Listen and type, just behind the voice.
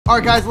All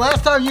right, guys,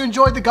 last time you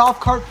enjoyed the golf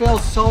cart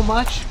fails so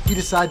much, you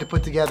decided to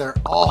put together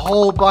a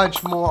whole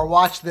bunch more.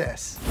 Watch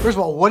this. First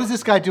of all, what is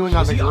this guy doing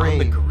on the green? On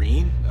the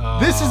green?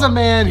 This is a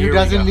man who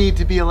doesn't need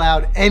to be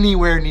allowed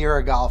anywhere near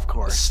a golf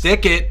course.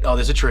 Stick it. Oh,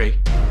 there's a tree.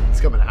 It's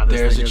coming out.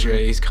 There's a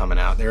tree. He's coming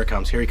out. There it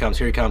comes. Here he comes.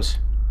 Here he comes.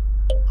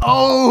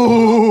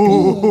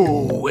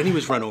 Oh! Ooh, and he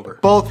was run over.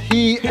 Both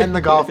he and the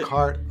golf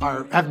cart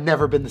have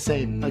never been the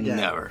same again.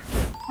 Never.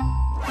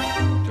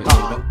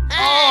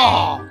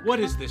 Oh! What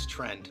is this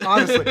trend?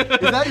 Honestly,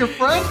 is that your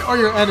friend or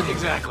your enemy?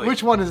 Exactly.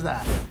 Which one is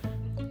that?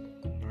 All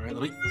right,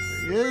 let me.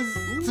 There he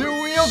is.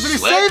 2 wheels. Did he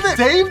Slick. save it?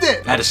 Saved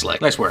it. That is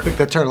slick. Nice work. Took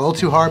that turn a little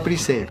too hard, but he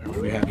saved it. What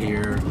do we have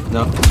here?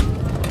 No.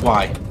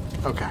 Why?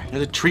 Okay.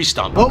 There's a tree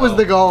stump. What was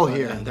the goal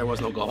here? There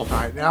was no goal. All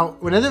right, now,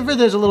 whenever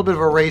there's a little bit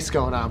of a race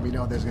going on, we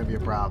know there's going to be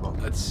a problem.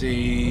 Let's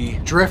see.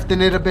 Drifting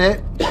it a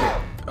bit.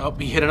 Oh,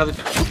 he hit another.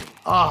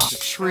 Oh, the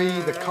tree,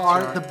 the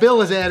cart. The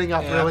bill is adding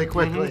up really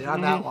quickly on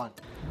that one.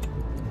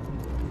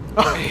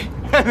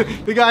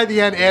 The guy at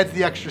the end adds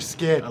the extra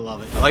skid. I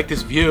love it. I like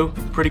this view.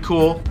 Pretty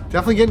cool.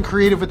 Definitely getting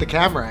creative with the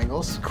camera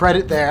angles.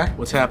 Credit there.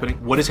 What's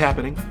happening? What is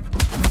happening?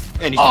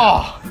 And he's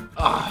oh,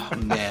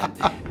 man.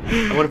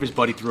 I wonder if his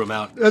buddy threw him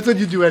out. That's when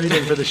you do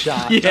anything for the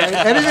shot. Yeah.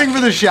 Right? Anything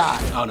for the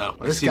shot. Oh, no.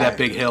 I see that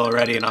big hill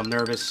already, and I'm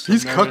nervous.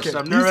 He's cooking.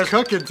 I'm nervous. He's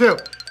cooking, too.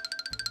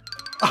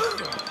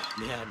 Oh,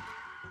 man.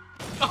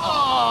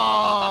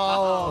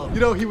 Oh!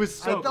 You know, I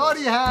thought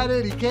he had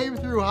it. He came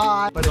through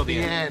high. But at the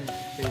end,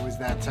 it was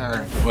that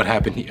turn. What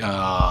happened?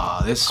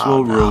 This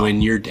will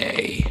ruin your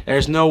day.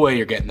 There's no way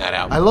you're getting that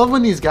out. I love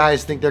when these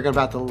guys think they're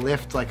about to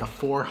lift like a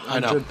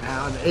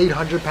 400-pound,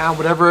 800-pound,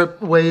 whatever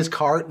it weighs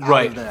cart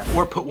out of there.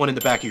 Or put one in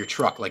the back of your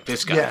truck like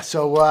this guy. Yeah,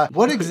 so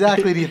what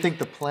exactly do you think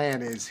the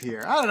plan is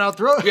here? I don't know.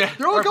 Throw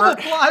a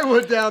couple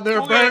plywood down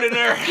there, Bert. In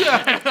there.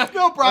 Yeah,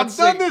 no problem.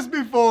 Done this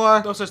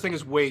before. No such thing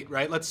as weight,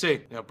 right? Let's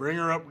see. Now bring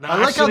her up. I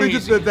like how they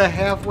did the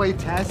halfway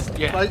test.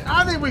 Yeah. Like,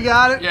 I think we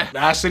got it. Yeah.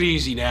 Nice and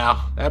easy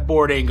now. That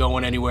board ain't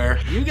going anywhere.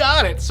 You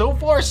got it. So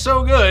far,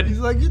 so good. He's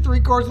like, you're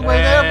 3/4 of the way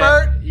there,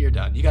 Bert. You're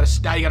done. You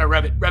gotta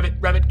rev it. Go.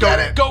 Get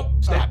it. Go.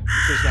 Snap.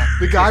 Snap.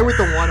 The guy with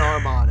the one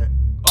arm on it.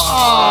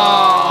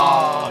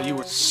 Oh, you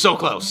were so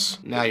close.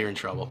 Now you're in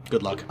trouble.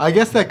 Good luck. I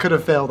guess that could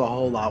have failed a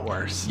whole lot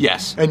worse.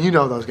 Yes. And you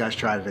know those guys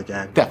tried it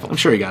again. Definitely. I'm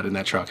sure he got it in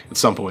that truck at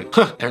some point.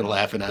 They're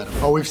laughing at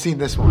him. Oh, we've seen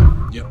this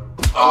one. Yep.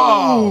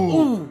 Oh.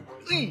 Ooh.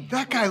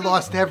 That guy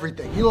lost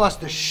everything. He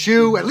lost a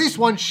shoe, at least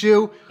one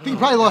shoe. I think he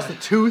probably lost a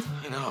tooth.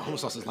 I know,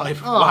 almost lost his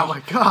life. Oh wow.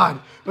 my God.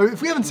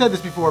 If we haven't said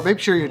this before, make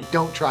sure you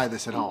don't try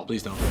this at home.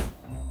 Please don't.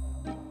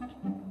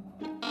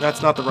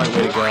 That's not the right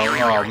way to go.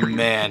 Oh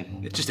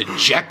man, it just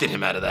ejected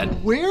him out of that.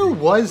 Where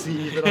was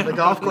he even on the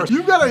golf course?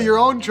 You've got your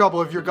own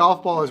trouble if your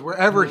golf ball is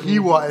wherever he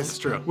was. It's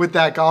true. With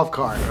that golf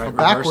cart. Right,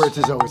 backwards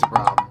is always a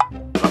problem.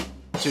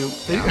 Two.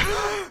 They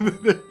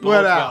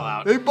went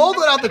out. They both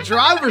went out the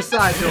driver's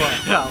side to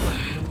him.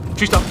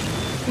 Tree stump.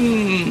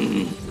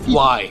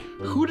 Why?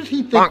 Who did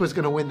he think was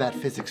going to win that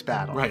physics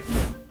battle? Right.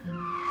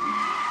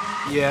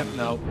 Yeah,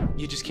 no,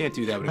 you just can't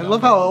do that with a I golf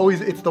love how always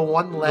it's the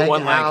one leg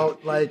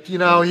out. Like, you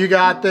know, you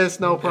got this,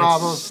 no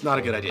problem. It's not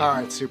a good idea. All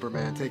right,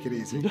 Superman, take it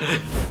easy.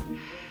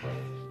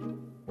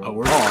 Oh,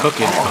 we're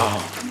cooking.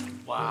 Oh,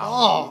 wow.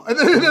 Oh, and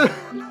then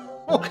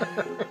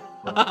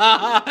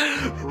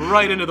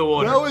right into the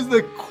water. That was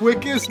the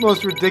quickest,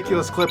 most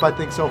ridiculous clip I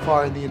think so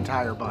far in the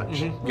entire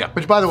bunch. Yeah.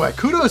 Which, by the way,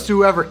 kudos to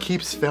whoever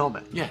keeps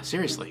filming. Yeah,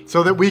 seriously.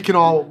 So that we can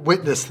all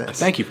witness this.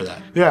 Thank you for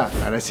that. Yeah,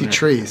 and I see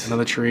trees.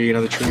 Another tree,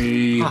 another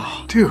tree.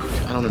 Oh, dude.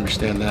 I don't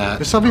understand that.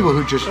 There's some people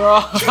who just...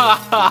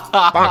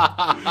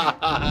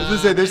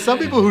 there's some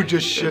people who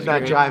just should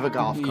not drive a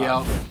golf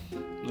cart.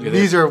 Yeah.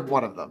 These are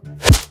one of them.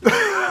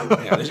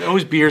 Yeah, there's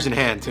always beers in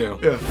hand, too.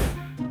 Yeah.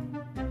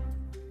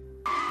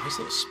 Nice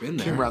little spin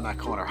there. Came around that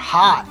corner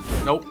hot.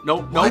 Nope.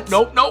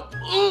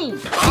 Ooh,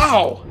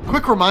 ow.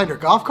 Quick reminder,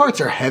 golf carts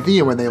are heavy,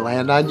 and when they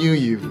land on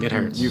you, it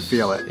hurts. You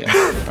feel it. Yeah.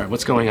 All right,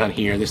 what's going on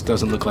here? This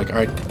doesn't look like... All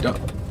right. No.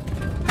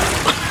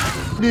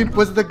 I mean,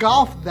 was the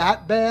golf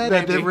that bad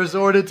that they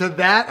resorted to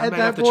that at that point? I might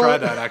have to try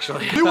that,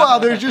 actually. Meanwhile,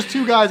 there's just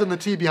two guys on the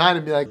tee behind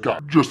him be like,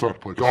 God, just not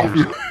play golf.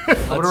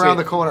 Coming around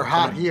the corner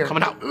hot here.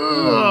 Coming out.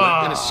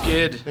 Gonna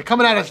skid. They're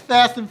coming out as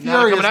fast and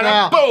furious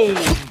now. Boom!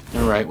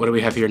 All right, what do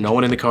we have here? No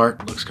one in the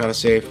cart. Looks kind of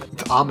safe.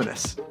 It's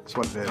ominous. That's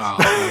what it is. Oh,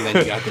 and then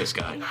you got this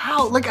guy.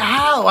 How? Like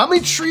how? How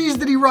many trees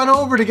did he run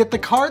over to get the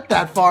cart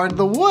that far into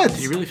the woods?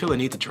 Do you really feel the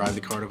need to drive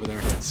the cart over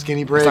there?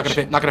 Skinny bridge.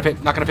 It's not gonna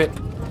fit. Not gonna fit.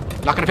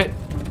 Not gonna fit.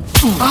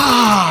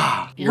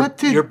 Ah!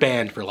 You're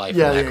banned for life.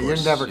 Yeah, you're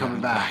never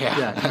coming back.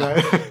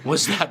 Yeah.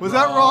 Was that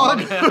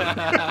wrong?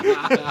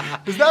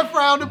 Is that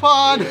frowned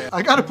upon?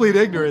 I gotta plead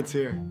ignorance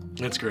here.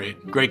 That's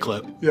great. Great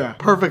clip. Yeah,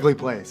 perfectly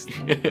placed.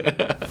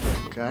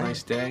 Okay.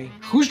 Nice day.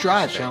 Who's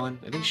driving? Chilling.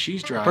 I think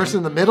she's driving. Person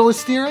in the middle is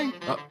steering?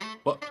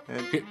 What?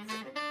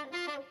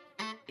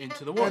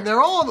 Into the water. And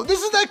they're all,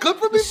 this is that clip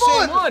from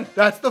before. Same one.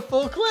 That's the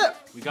full clip.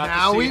 We got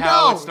to see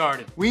how it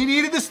started. We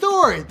needed the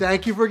story.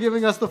 Thank you for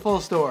giving us the full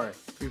story.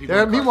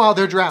 Meanwhile,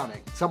 they're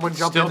drowning. Someone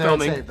jumped in there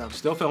and saved them.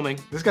 Still filming.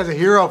 This guy's a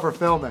hero for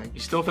filming.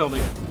 He's still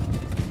filming.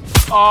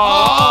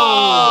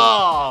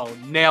 Oh!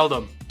 Nailed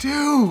him.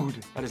 Dude.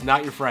 That is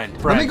not your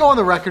friend. Let me go on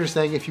the record as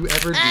saying if you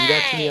ever do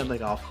that to me on the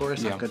golf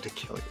course, I'm going to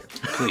kill you.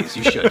 Please,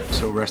 you should.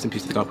 So rest in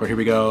peace to the golf cart. Here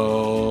we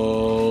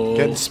go.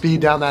 Getting speed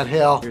down that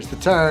hill. Here's the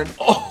turn.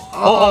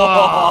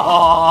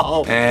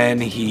 Oh!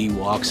 And he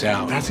walks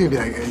out. That's going to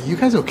be like, are you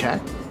guys okay?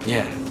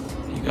 Yeah.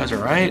 You guys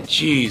all right?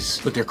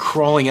 Jeez. Look, they're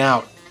crawling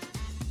out.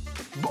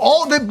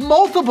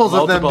 Multiples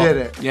of them did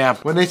it. Yeah.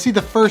 When they see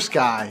the first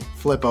guy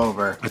flip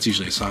over. That's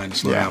usually a sign to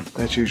slow down.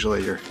 That's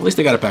usually your... At least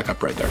they got it back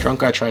up right there. Drunk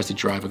guy tries to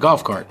drive a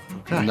golf cart.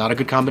 Okay. Not a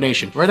good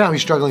combination. Right now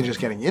he's struggling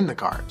just getting in the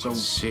cart. So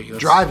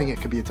driving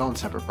it could be its own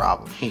separate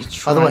problem.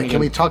 By the way,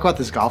 can we talk about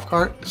this golf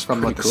cart? It's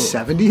from like the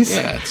 70s?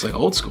 Yeah, it's like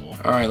old school.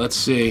 All right, let's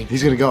see.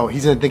 He's gonna go.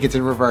 He's gonna think it's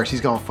in reverse.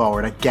 He's going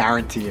forward. I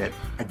guarantee it.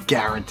 I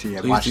guarantee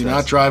it. Please do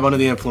not drive under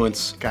the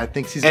influence. Guy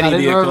thinks he's got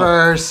it in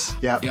reverse.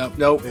 Yep.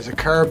 Nope. There's a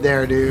curb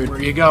there, dude. Where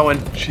are you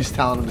going? She's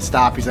telling him to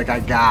stop. He's like,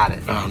 I got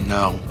it. Oh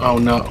no. Oh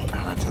no.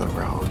 Out to the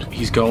road.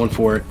 He's going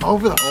for it.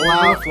 Over the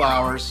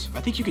flowers.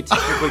 I think you could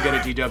technically get a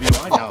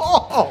DWI now.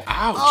 Oh.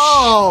 Ouch.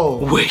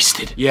 Oh.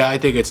 Wasted. Yeah, I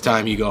think it's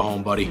time you go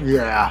home, buddy.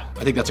 Yeah.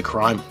 I think that's a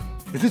crime.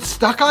 Is it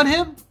stuck on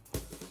him?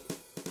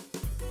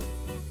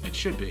 It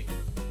should be.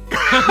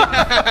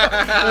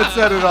 That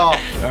said it all.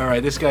 All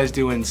right, this guy's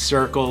doing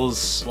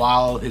circles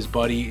while his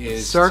buddy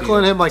is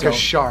circling him like a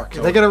shark.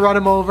 Are they gonna run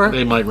him over?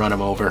 They might run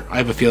him over. I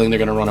have a feeling they're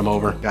gonna run him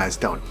over. Guys,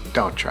 don't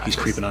try. He's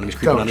creeping on him. He's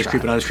creeping on him. He's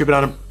creeping on him. He's creeping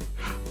on him.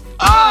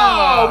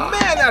 Oh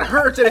man, that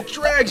hurts and it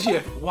drags you.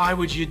 Why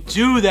would you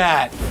do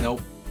that?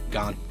 Nope,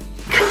 gone.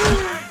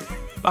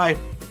 Bye.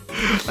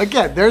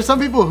 Again, there are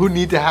some people who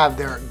need to have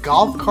their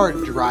golf cart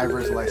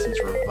driver's license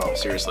revoked.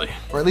 Seriously.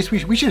 Or at least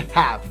we should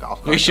have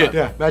golf cart. We should.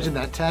 Yeah. Imagine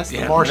that test.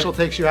 Yeah, the marshal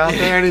takes you out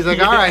there and he's like,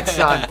 all right,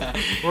 son,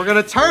 we're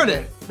going to turn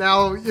it.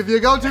 Now, if you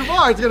go too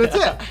far, it's going to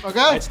tip, okay?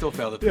 I'd still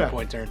fail the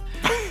three-point turn.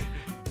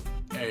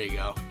 There you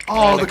go.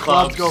 Oh, the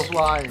clubs go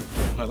flying.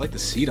 I like the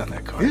seat on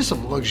that car. These are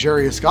some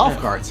luxurious golf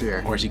carts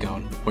here. Where's he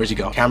going? Where's he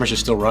going? Camera's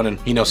just still running.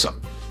 He knows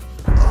something.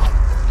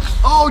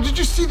 Oh, did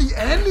you see the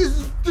end?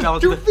 He's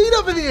 2 feet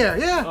up in the air.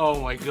 Yeah.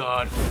 Oh, my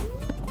God.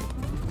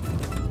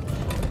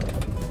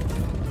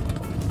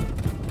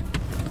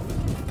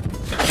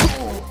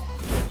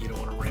 You don't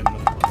want to ram them.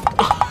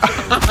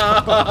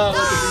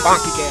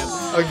 Bonky cam.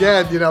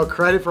 Again, you know,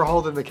 credit for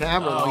holding the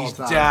camera the whole He's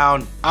time.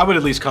 down. I would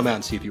at least come out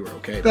and see if you were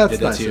okay. That's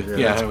nice of you.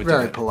 Yeah, That's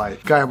very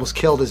polite. Guy almost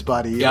killed his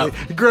buddy. Yep.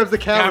 He grabs the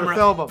camera to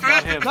film him.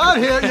 Not him. Not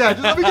him. Yeah,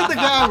 just let me get the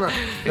camera.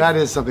 That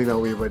is something that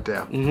we would do.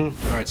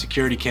 Mm-hmm. All right,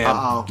 security cam.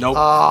 Uh-oh. Nope.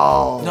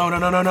 Oh. No.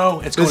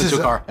 It's going into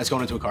a car. It's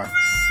going into a car.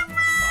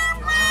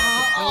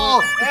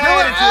 Oh,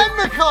 and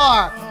the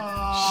car.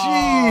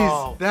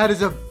 Jeez, that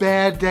is a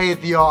bad day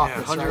at the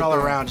office.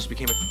 $100 round just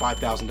became a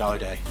 $5,000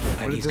 day.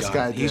 What did this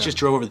guy do? He just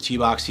drove over the tee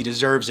box. He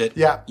deserves it.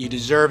 Yeah. You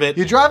deserve it.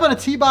 You drive on a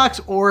tee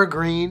box or a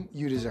green,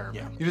 you deserve it.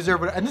 Yeah. You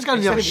deserve it. And this guy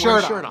doesn't have a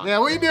shirt on. Yeah,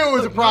 we knew it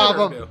was a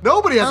Problem. problem.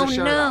 Nobody has a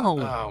shirt on.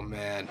 Oh,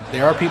 man.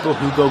 There are people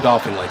who go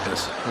golfing like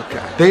this.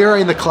 Okay. They are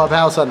in the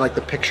clubhouse on like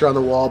the picture on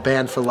the wall,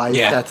 banned for life.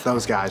 Yeah. That's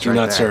those guys Do right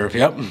not there. serve.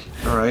 Yep.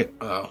 All right.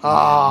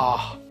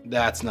 Oh.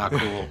 That's not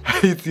cool.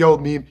 It's the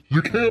old meme.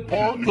 You can't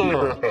park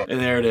there.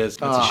 And there it is.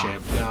 That's a shame.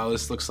 No,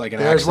 this looks like an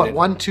There's accident.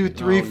 what, 1, 2,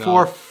 3,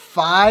 4,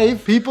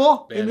 5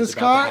 people in this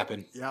car? About to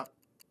happen. Yep.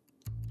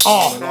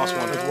 Oh, they lost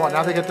one. There's one.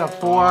 Now they get to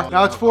 4.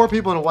 Now it's 4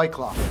 people in a White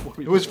Claw.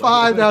 It was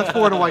 5, now it's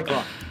 4 in a White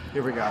Claw.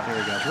 Here we go.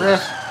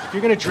 Drift. If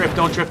you're going to drift,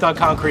 don't drift on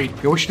concrete.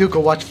 You know what you do? Go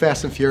watch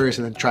Fast and Furious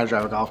and then try to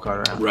drive a golf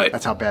cart around. Right.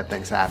 That's how bad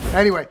things happen.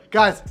 Anyway,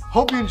 guys,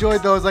 hope you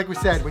enjoyed those. Like we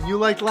said, when you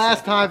liked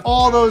last time,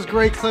 all those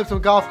great clips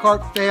of golf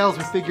cart fails,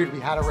 we figured we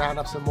had to round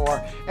up some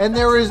more. And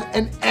there is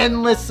an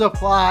endless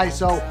supply,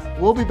 so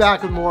we'll be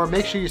back with more.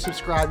 Make sure you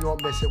subscribe. You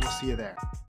won't miss it. We'll see you there.